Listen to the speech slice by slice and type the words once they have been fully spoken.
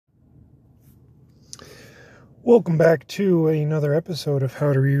Welcome back to another episode of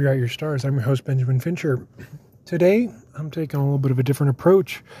How to Rewrite Your Stars. I'm your host, Benjamin Fincher. Today, I'm taking a little bit of a different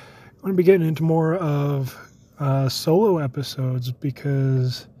approach. I'm going to be getting into more of solo episodes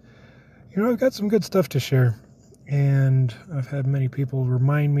because, I've got some good stuff to share. And I've had many people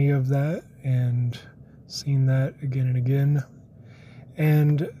remind me of that and seen that again and again.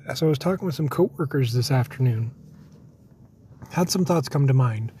 And as I was talking with some coworkers this afternoon, had some thoughts come to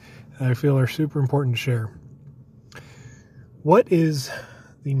mind that I feel are super important to share. What is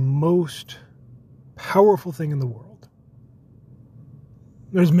the most powerful thing in the world?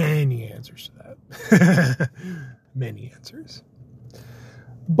 There's many answers to that. Many answers.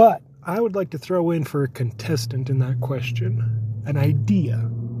 But I would like to throw in for a contestant in that question an idea.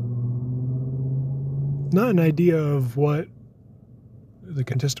 Not an idea of what the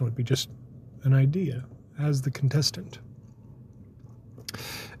contestant would be, just an idea as the contestant.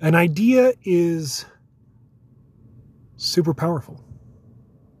 An idea is super powerful.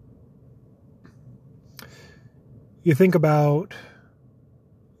 You think about,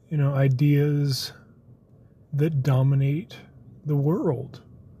 ideas that dominate the world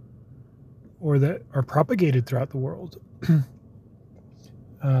or that are propagated throughout the world.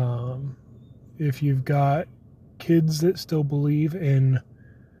 If you've got kids that still believe in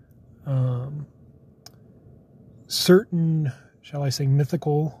certain, shall I say,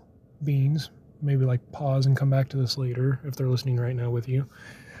 mythical beings, maybe pause and come back to this later if they're listening right now with you.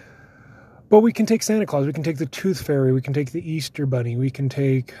 But we can take Santa Claus, we can take the Tooth Fairy, we can take the Easter Bunny, we can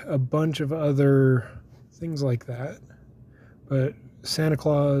take a bunch of other things like that. But Santa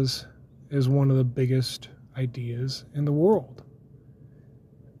Claus is one of the biggest ideas in the world.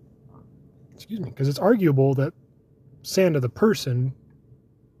 Because it's arguable that Santa the person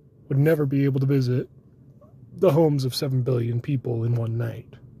would never be able to visit the homes of 7 billion people in one night.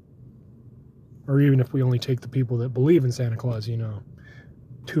 Or even if we only take the people that believe in Santa Claus,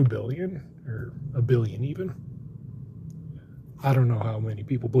 2 billion or a billion even. I don't know how many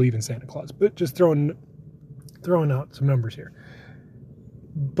people believe in Santa Claus, but just throwing out some numbers here.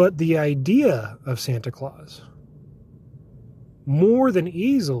 But the idea of Santa Claus more than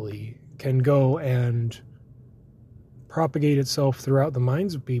easily can go and propagate itself throughout the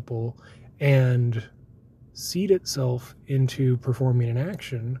minds of people and seed itself into performing an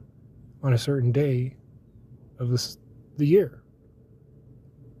action on a certain day of the year.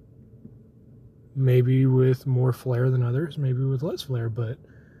 Maybe with more flair than others, maybe with less flair, but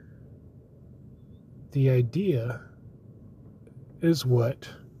the idea is what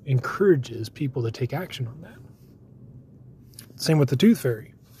encourages people to take action on that. Same with the Tooth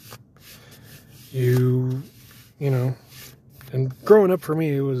Fairy. And growing up for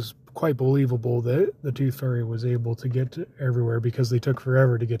me, it was quite believable that the Tooth Fairy was able to get to everywhere because they took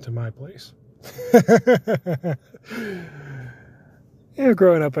forever to get to my place.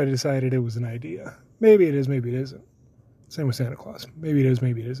 Growing up, I decided it was an idea. Maybe it is, maybe it isn't. Same with Santa Claus. Maybe it is,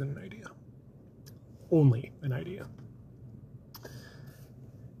 maybe it isn't an idea. Only an idea.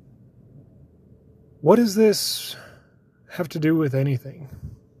 What does this have to do with anything?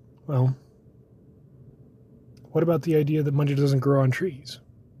 Well, what about the idea that money doesn't grow on trees?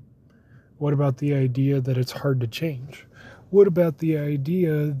 What about the idea that it's hard to change? What about the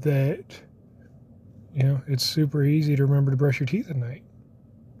idea that, it's super easy to remember to brush your teeth at night?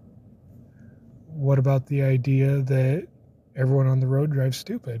 What about the idea that everyone on the road drives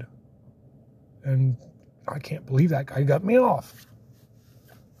stupid? And I can't believe that guy got me off.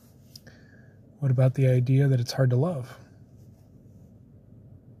 What about the idea that it's hard to love?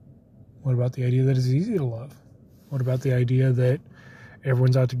 What about the idea that it's easy to love? What about the idea that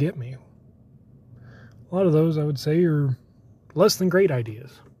everyone's out to get me? A lot of those, I would say, are less than great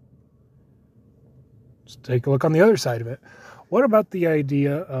ideas. Just take a look on the other side of it. What about the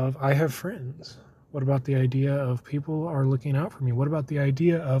idea of I have friends? What about the idea of people are looking out for me? What about the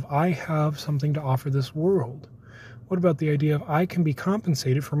idea of I have something to offer this world? What about the idea of I can be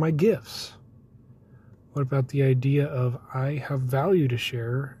compensated for my gifts? What about the idea of I have value to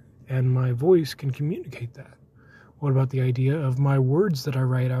share and my voice can communicate that? What about the idea of my words that I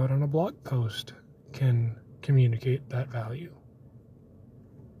write out on a blog post can communicate that value?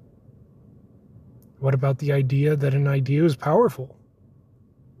 What about the idea that an idea is powerful?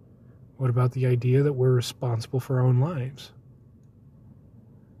 What about the idea that we're responsible for our own lives?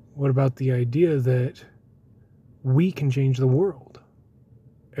 What about the idea that we can change the world?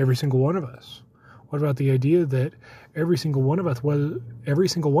 Every single one of us. What about the idea that every single one of us,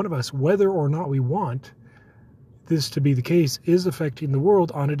 whether or not we want this to be the case, is affecting the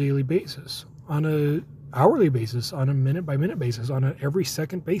world on a daily basis, on a hourly basis, on a minute-by-minute basis, on an every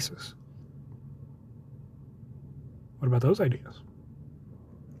second basis. What about those ideas?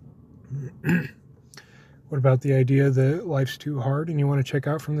 What about the idea that life's too hard and you want to check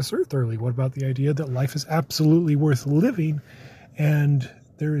out from this earth early? What about the idea that life is absolutely worth living and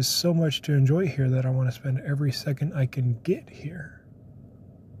there is so much to enjoy here that I want to spend every second I can get here?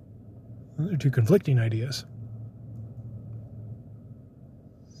 Those are two conflicting ideas.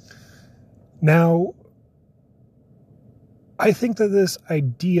 Now, I think that this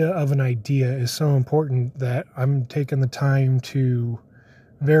idea of an idea is so important that I'm taking the time to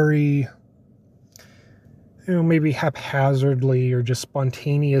very, maybe haphazardly or just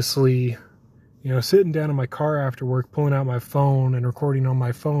spontaneously, sitting down in my car after work, pulling out my phone and recording on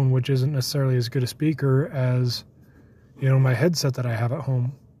my phone, which isn't necessarily as good a speaker as, my headset that I have at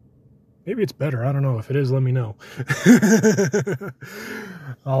home. Maybe it's better. I don't know. If it is, let me know.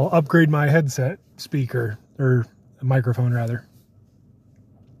 I'll upgrade my headset speaker, or a microphone rather.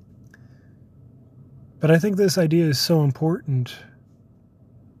 But I think this idea is so important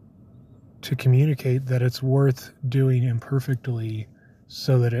to communicate that it's worth doing imperfectly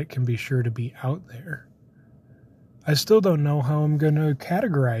so that it can be sure to be out there. I still don't know how I'm going to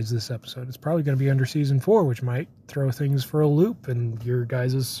categorize this episode. It's probably going to be under season 4, which might throw things for a loop in your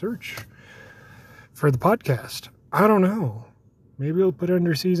guys' search for the podcast. I don't know. Maybe I'll put it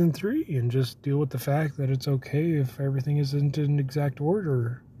under season 3 and just deal with the fact that it's okay if everything isn't in exact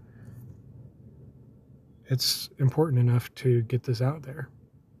order. It's important enough to get this out there.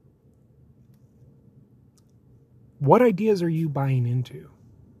 What ideas are you buying into?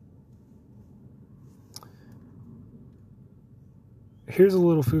 Here's a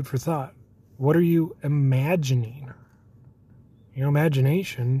little food for thought. What are you imagining?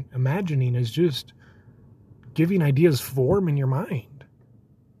 Imagining is just giving ideas form in your mind.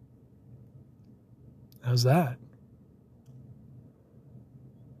 How's that?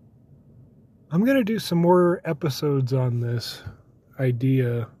 I'm going to do some more episodes on this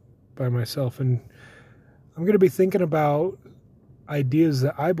idea by myself, and I'm going to be thinking about ideas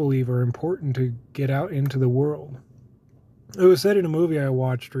that I believe are important to get out into the world. It was said in a movie I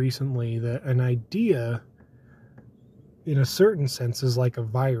watched recently that an idea, in a certain sense, is like a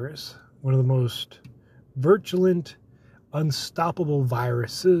virus. One of the most virulent, unstoppable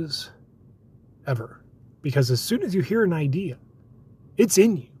viruses ever. Because as soon as you hear an idea, it's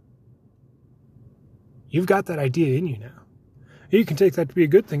in you. You've got that idea in you now. You can take that to be a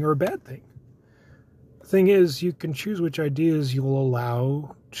good thing or a bad thing. The thing is, you can choose which ideas you'll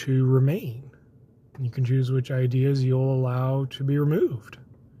allow to remain. You can choose which ideas you'll allow to be removed.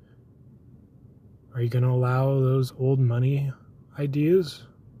 Are you going to allow those old money ideas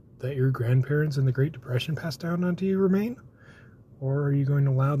that your grandparents in the Great Depression passed down onto you remain? Or are you going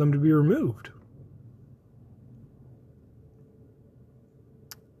to allow them to be removed?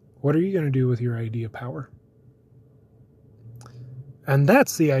 What are you going to do with your idea power? And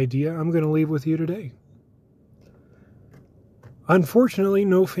that's the idea I'm going to leave with you today. Unfortunately,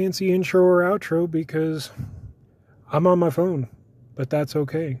 no fancy intro or outro because I'm on my phone, but that's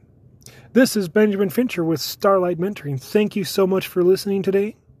okay. This is Benjamin Fincher with Starlight Mentoring. Thank you so much for listening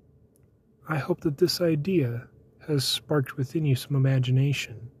today. I hope that this idea has sparked within you some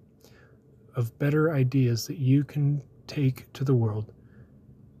imagination of better ideas that you can take to the world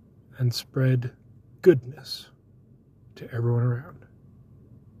and spread goodness to everyone around.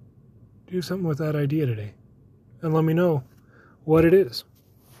 Do something with that idea today and let me know what it is.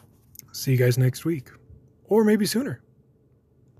 See you guys next week, or maybe sooner.